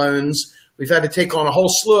student loans. We've had to take on a whole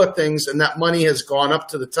slew of things, and that money has gone up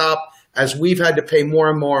to the top as we've had to pay more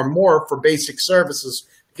and more and more for basic services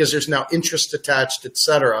because there's now interest attached, et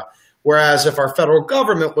cetera. Whereas if our federal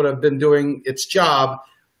government would have been doing its job,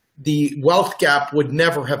 the wealth gap would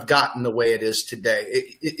never have gotten the way it is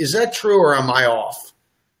today. Is that true, or am I off?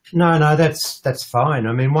 No, that's fine.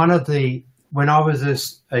 I mean, when I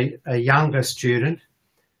was a younger student,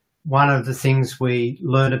 one of the things we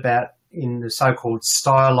learned about in the so-called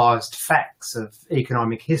stylized facts of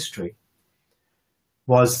economic history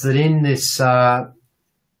was that in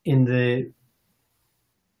the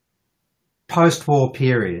post-war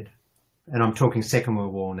period, and I'm talking Second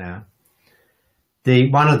World War now,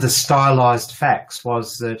 one of the stylized facts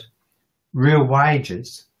was that real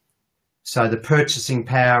wages, so the purchasing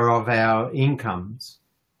power of our incomes,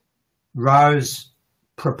 rose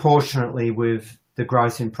proportionately with the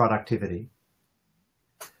growth in productivity.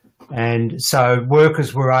 And so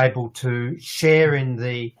workers were able to share in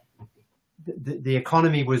the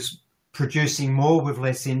economy was producing more with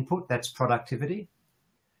less input, that's productivity.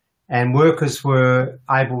 And workers were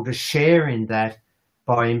able to share in that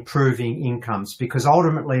by improving incomes, because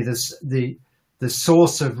ultimately the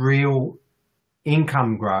source of real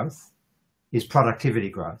income growth is productivity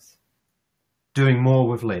growth, doing more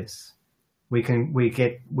with less. We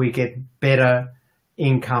get better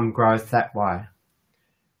income growth that way.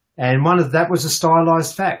 And that was a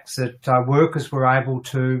stylized fact, that workers were able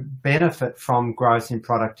to benefit from growth in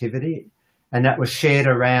productivity, and that was shared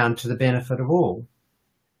around to the benefit of all.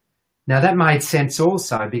 Now that made sense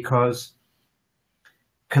also because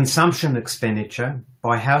consumption expenditure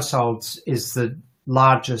by households is the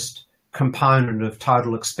largest component of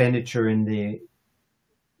total expenditure in the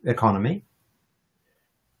economy.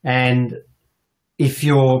 And if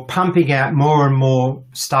you're pumping out more and more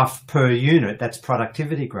stuff per unit, that's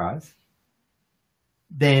productivity growth,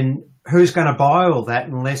 then who's going to buy all that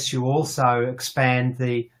unless you also expand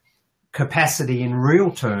the capacity in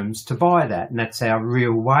real terms to buy that? And that's our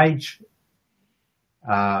real wage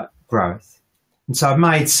growth. And so it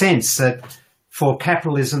made sense that for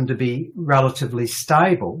capitalism to be relatively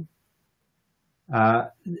stable,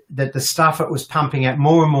 that the stuff it was pumping out,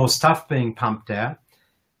 more and more stuff being pumped out,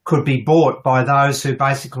 could be bought by those who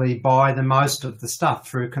basically buy the most of the stuff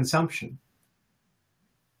through consumption.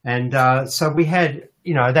 And so we had,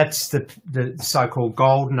 that's the so-called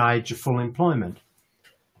golden age of full employment.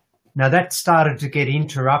 Now that started to get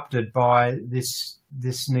interrupted by this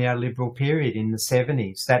neoliberal period in the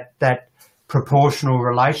 70s. That proportional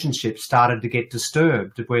relationship started to get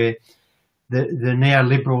disturbed, where the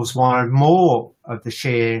neoliberals wanted more of the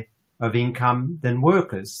share of income than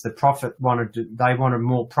workers. They wanted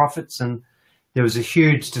more profits, and there was a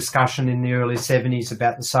huge discussion in the early 70s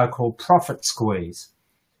about the so-called profit squeeze.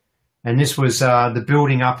 And this was the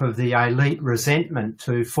building up of the elite resentment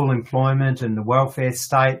to full employment and the welfare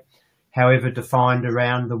state, however defined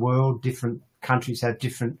around the world. Different countries have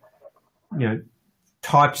different,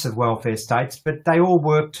 types of welfare states, but they all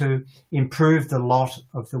work to improve the lot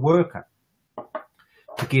of the worker,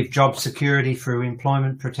 to give job security through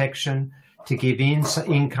employment protection, to give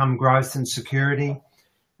income growth and security,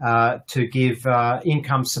 to give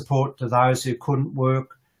income support to those who couldn't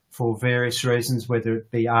work for various reasons, whether it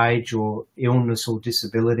be age or illness or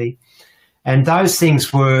disability. And those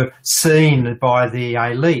things were seen by the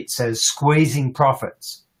elites as squeezing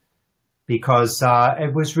profits because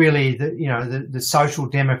it was really the social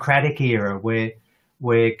democratic era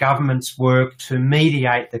where governments worked to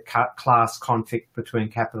mediate the class conflict between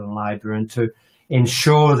capital and labour and to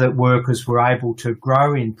ensure that workers were able to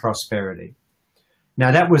grow in prosperity.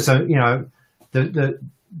 Now that was the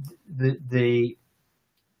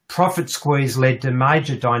profit squeeze led to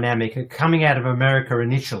major dynamic coming out of America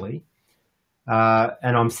initially.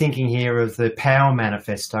 And I'm thinking here of the Powell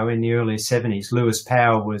Manifesto in the early 70s. Lewis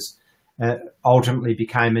Powell was ultimately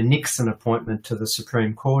became a Nixon appointment to the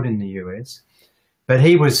Supreme Court in the US. But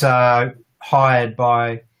he was hired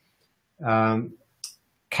by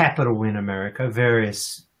capital in America,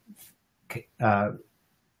 various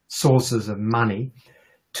sources of money,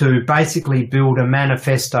 to basically build a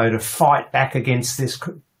manifesto to fight back against this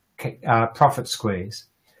profit squeeze.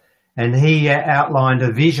 And he outlined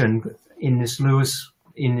a vision in this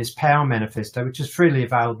Powell Manifesto, which is freely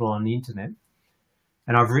available on the internet,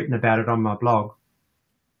 and I've written about it on my blog,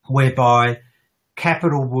 whereby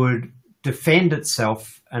capital would defend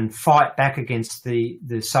itself and fight back against the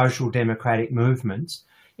social democratic movements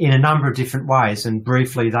in a number of different ways. And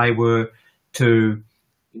briefly, they were to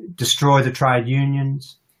destroy the trade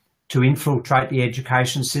unions, to infiltrate the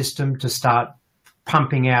education system, to start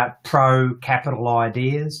pumping out pro-capital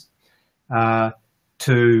ideas,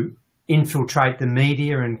 to infiltrate the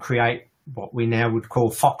media and create what we now would call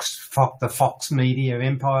the Fox media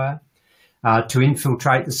empire, to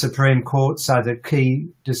infiltrate the Supreme Court so that key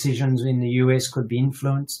decisions in the US could be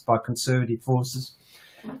influenced by conservative forces,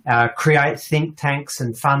 create think tanks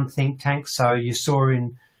and fund think tanks. So you saw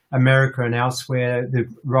in America and elsewhere the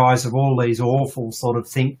rise of all these awful sort of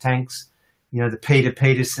think tanks, the Peter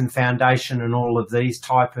Peterson Foundation and all of these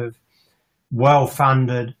type of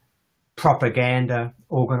well-funded propaganda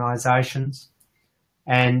organisations.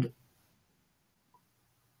 And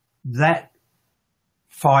that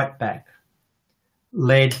fight back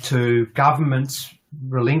led to governments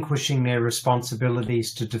relinquishing their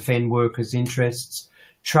responsibilities to defend workers' interests.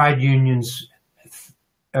 Trade unions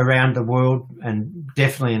around the world, and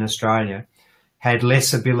definitely in Australia, had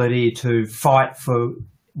less ability to fight for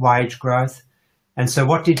wage growth. And so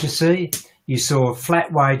what did you see? You saw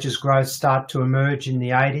flat wages growth start to emerge in the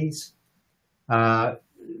 80s,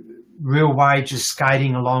 real wages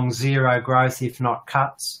skating along zero growth, if not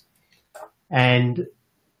cuts. And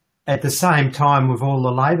at the same time, with all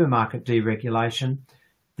the labour market deregulation,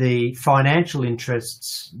 the financial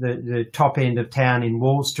interests, the top end of town in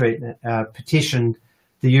Wall Street petitioned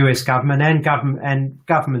the US government, and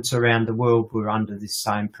governments around the world were under this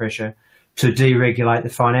same pressure to deregulate the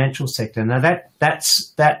financial sector. Now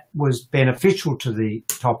that was beneficial to the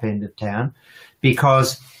top end of town,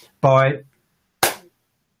 because by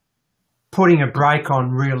putting a brake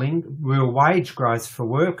on real wage growth for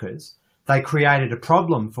workers, they created a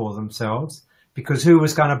problem for themselves, because who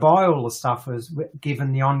was going to buy all the stuff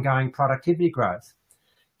given the ongoing productivity growth,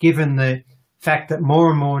 given the fact that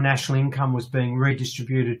more and more national income was being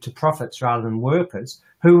redistributed to profits rather than workers,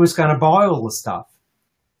 who was going to buy all the stuff?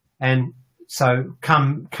 And so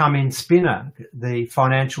come in Spinner, the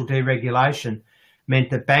financial deregulation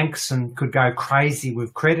meant that banks could go crazy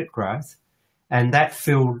with credit growth, and that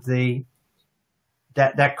filled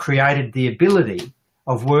that created the ability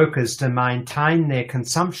of workers to maintain their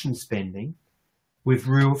consumption spending with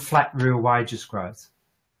flat real wages growth.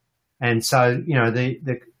 And so,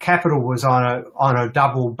 the capital was on a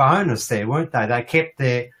double bonus there, weren't they? They kept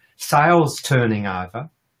their sales turning over,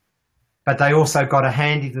 but they also got a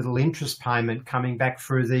handy little interest payment coming back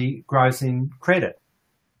through the growth in credit.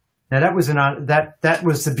 Now that was that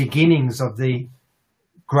was the beginnings of the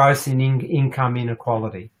growth in income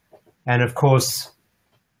inequality, and of course,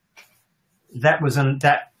 that was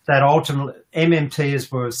that ultimately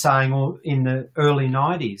MMTs were saying in the early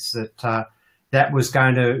 90s that that was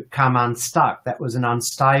going to come unstuck. That was an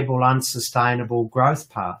unstable, unsustainable growth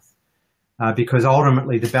path, because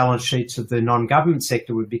ultimately the balance sheets of the non-government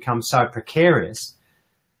sector would become so precarious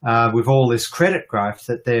with all this credit growth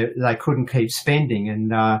that they couldn't keep spending.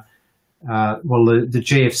 And the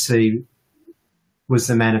GFC was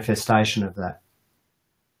the manifestation of that.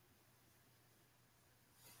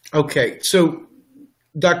 Okay, so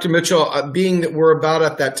Dr. Mitchell, being that we're about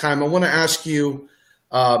at that time, I want to ask you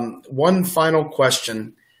one final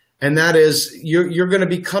question, and that is, you're going to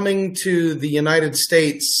be coming to the United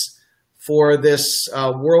States for this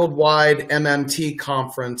worldwide MMT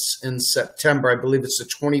conference in September. I believe it's the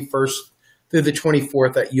 21st through the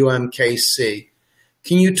 24th at UMKC.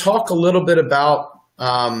 Can you talk a little bit about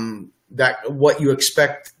what you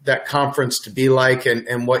expect that conference to be like,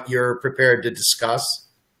 and what you're prepared to discuss?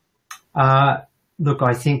 Look,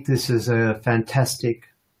 I think this is a fantastic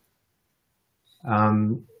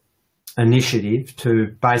initiative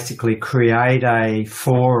to basically create a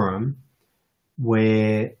forum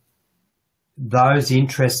where those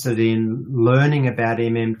interested in learning about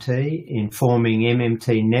MMT, in forming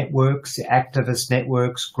MMT networks, activist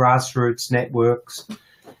networks, grassroots networks,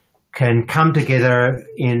 can come together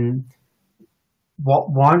in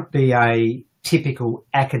what won't be a typical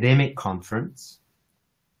academic conference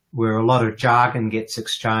where a lot of jargon gets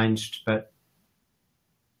exchanged,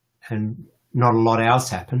 and not a lot else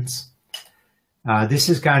happens. This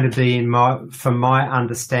is going to be, from my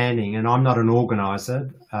understanding, and I'm not an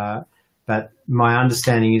organizer, but my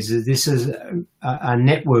understanding is that this is a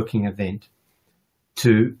networking event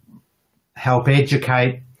to help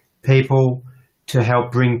educate people, to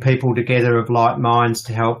help bring people together of like minds,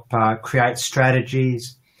 to help create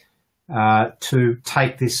strategies to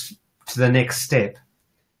take this to the next step.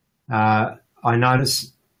 I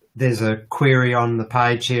notice there's a query on the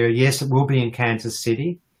page here. Yes, it will be in Kansas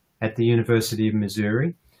City at the University of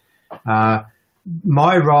Missouri.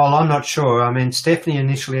 My role, I'm not sure. I mean, Stephanie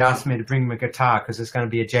initially asked me to bring my guitar because there's going to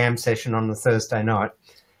be a jam session on the Thursday night.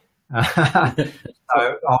 So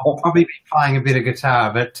I'll probably be playing a bit of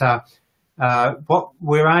guitar, but what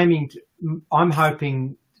we're aiming to, I'm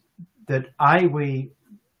hoping that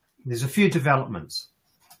there's a few developments.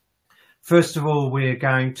 First of all, we're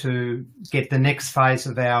going to get the next phase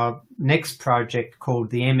of our next project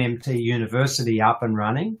called the MMT University up and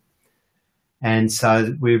running. And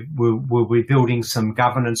so we'll be building some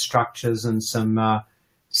governance structures and some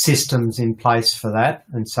systems in place for that.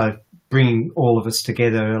 And so bringing all of us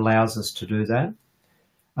together allows us to do that.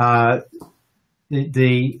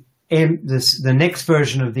 The next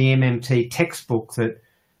version of the MMT textbook that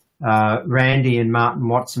Randy and Martin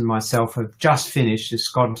Watts and myself have just finished,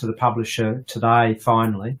 it's gone to the publisher today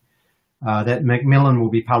finally, that Macmillan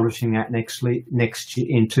will be publishing that next year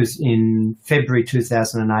in February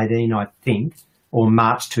 2018, I think, or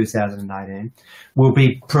March 2018. We'll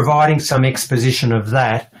be providing some exposition of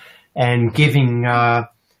that and giving a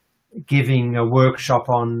workshop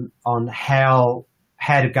on how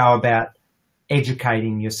to go about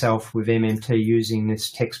educating yourself with MMT using this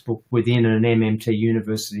textbook within an MMT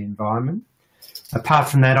university environment. Apart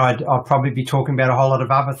from that, I'll probably be talking about a whole lot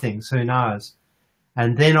of other things, who knows.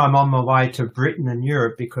 And then I'm on my way to Britain and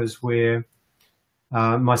Europe because we're,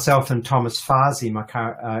 myself and Thomas Farsi,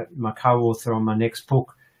 my co-author on my next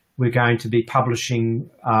book, we're going to be publishing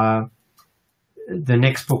the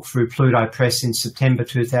next book through Pluto Press in September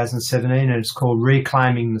 2017, and it's called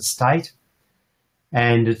Reclaiming the State.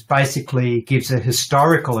 And it basically gives a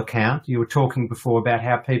historical account. You were talking before about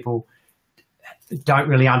how people don't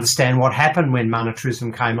really understand what happened when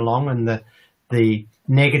monetarism came along and the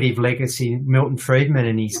negative legacy Milton Friedman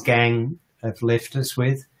and his gang have left us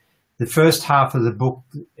with. The first half of the book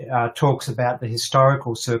talks about the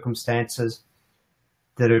historical circumstances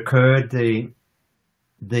that occurred, the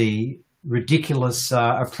ridiculous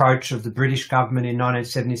approach of the British government in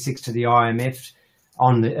 1976 to the IMF,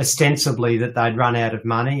 ostensibly that they'd run out of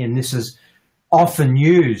money, and this is often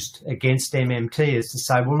used against MMT as to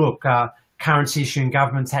say, well, look, currency issuing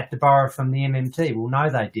governments had to borrow from the MMT. Well, no,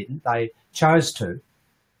 they didn't. They chose to.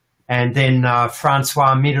 And then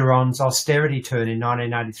Francois Mitterrand's austerity turn in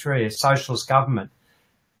 1983, a socialist government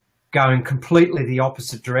going completely the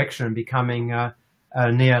opposite direction and becoming a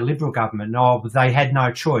neoliberal government. Oh, they had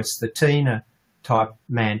no choice, the Tina type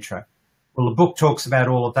mantra. Well, the book talks about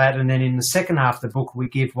all of that, and then in the second half of the book, we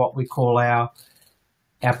give what we call our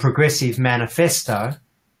progressive manifesto.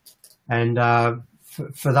 And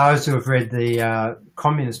for those who have read the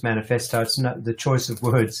Communist Manifesto, it's not, the choice of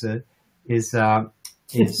words is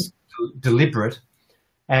deliberate.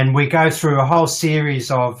 And we go through a whole series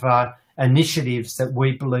of initiatives that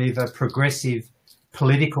we believe a progressive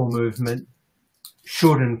political movement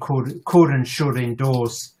should and could and should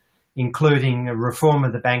endorse, including a reform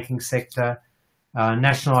of the banking sector,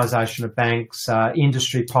 nationalisation of banks,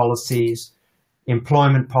 industry policies,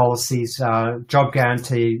 employment policies, job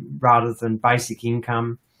guarantee rather than basic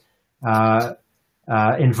income,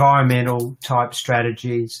 environmental type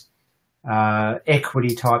strategies,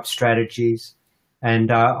 equity type strategies. And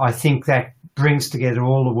I think that brings together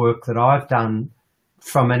all the work that I've done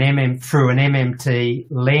from through an MMT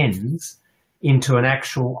lens into an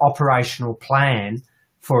actual operational plan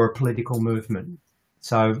for a political movement.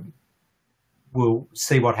 So we'll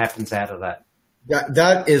see what happens out of that.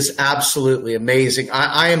 That is absolutely amazing.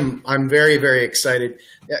 I'm very, very excited.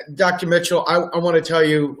 Dr. Mitchell, I want to tell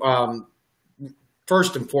you,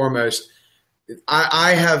 first and foremost,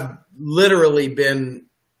 I have literally been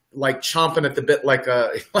like chomping at the bit like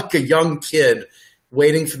a young kid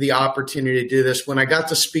waiting for the opportunity to do this. When I got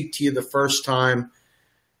to speak to you the first time,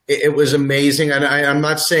 it was amazing. And I'm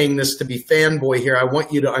not saying this to be fanboy here. I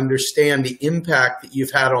want you to understand the impact that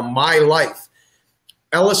you've had on my life.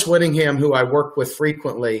 Ellis Whittingham, who I work with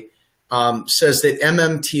frequently, says that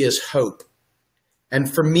MMT is hope.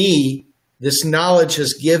 And for me, this knowledge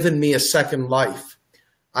has given me a second life.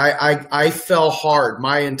 I fell hard.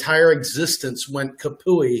 My entire existence went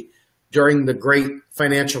kapooey during the great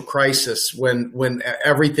financial crisis when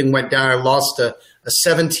everything went down. I lost a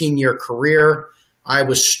 17-year career. I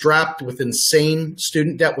was strapped with insane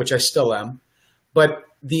student debt, which I still am. But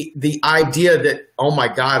the idea that, oh my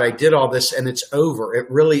God, I did all this and it's over. It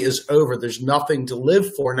really is over. There's nothing to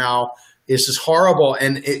live for now. This is horrible.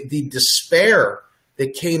 And the despair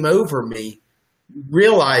that came over me,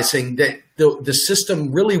 realizing that the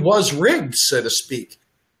system really was rigged, so to speak.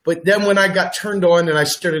 But then when I got turned on and I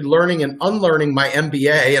started learning and unlearning my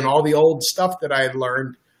MBA and all the old stuff that I had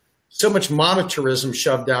learned, so much monetarism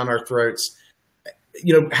shoved down our throats,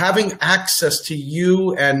 you know, having access to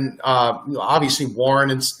you and obviously Warren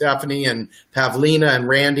and Stephanie and Pavlina and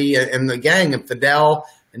Randy and the gang and Fidel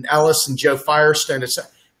and Ellis and Joe Firestone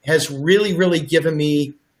has really, really given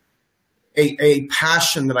me a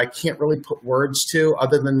passion that I can't really put words to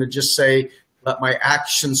other than to just say, let my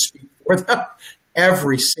actions speak for them.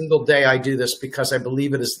 Every single day I do this because I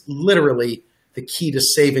believe it is literally the key to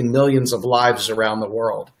saving millions of lives around the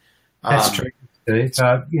world. That's true.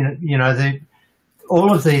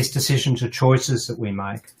 All of these decisions are choices that we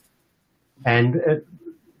make. And,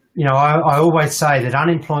 I always say that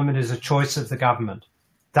unemployment is a choice of the government.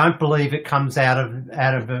 Don't believe it comes out of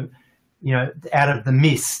the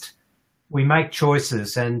mist. We make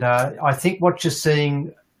choices. And I think what you're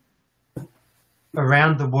seeing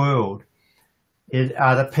around the world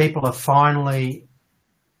are that people are finally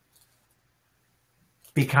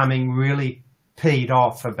becoming really peed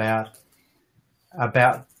off about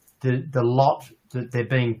the lot that they're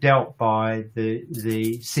being dealt by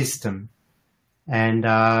the system, and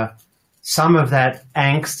some of that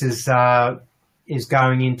angst is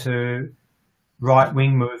going into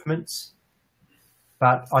right-wing movements,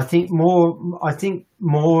 but I think more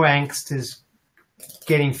angst is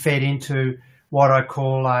getting fed into what I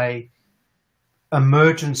call a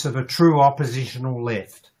emergence of a true oppositional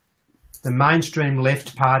left. The mainstream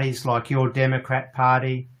left parties like your Democrat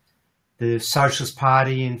Party, the Socialist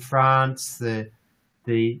Party in France, the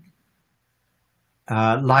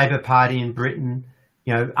Labour Party in Britain,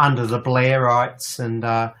 under the Blairites, and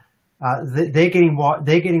they're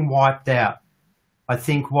getting wiped out. I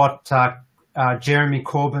think what Jeremy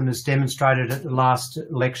Corbyn has demonstrated at the last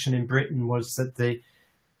election in Britain was that the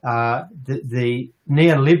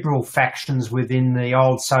neoliberal factions within the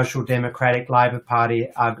old Social Democratic Labour Party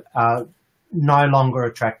are no longer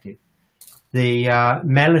attractive. The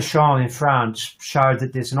Mélenchon in France showed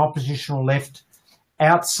that there's an oppositional left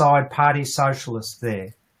outside Party Socialist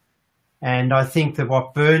there. And I think that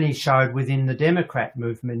what Bernie showed within the Democrat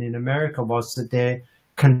movement in America was that there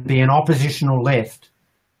can be an oppositional left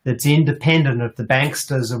that's independent of the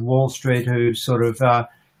banksters of Wall Street who sort of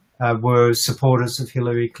were supporters of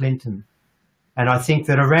Hillary Clinton. And I think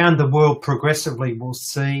that around the world progressively we'll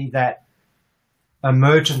see that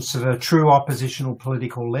emergence of a true oppositional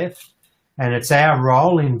political left. And it's our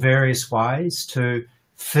role in various ways to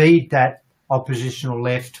feed that oppositional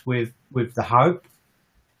left with the hope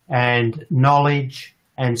and knowledge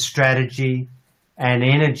and strategy and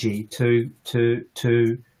energy to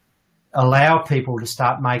allow people to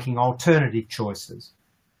start making alternative choices.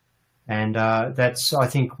 And that's, I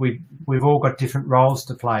think we've all got different roles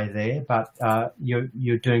to play there, but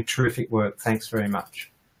you're doing terrific work. Thanks very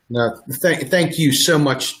much. No, thank you so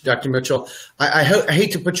much, Dr. Mitchell. I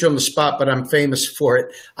hate to put you on the spot, but I'm famous for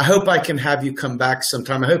it. I hope I can have you come back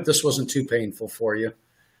sometime. I hope this wasn't too painful for you.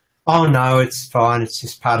 Oh, no, it's fine. It's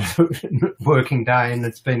just part of a working day, and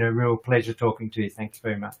it's been a real pleasure talking to you. Thanks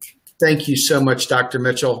very much. Thank you so much, Dr.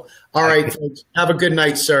 Mitchell. All right, folks, have a good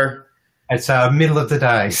night, sir. It's middle of the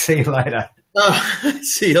day. See you later.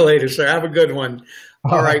 See you later, sir. Have a good one.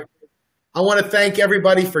 All right. I want to thank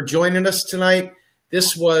everybody for joining us tonight.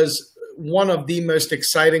 This was one of the most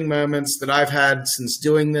exciting moments that I've had since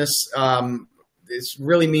doing this. This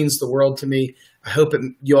really means the world to me. I hope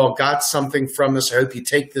you all got something from this. I hope you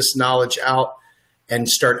take this knowledge out and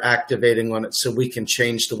start activating on it so we can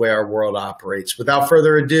change the way our world operates. Without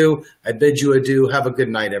further ado, I bid you adieu. Have a good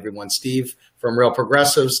night, everyone. Steve from Real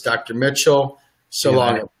Progressives, Dr. Mitchell, so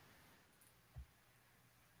long.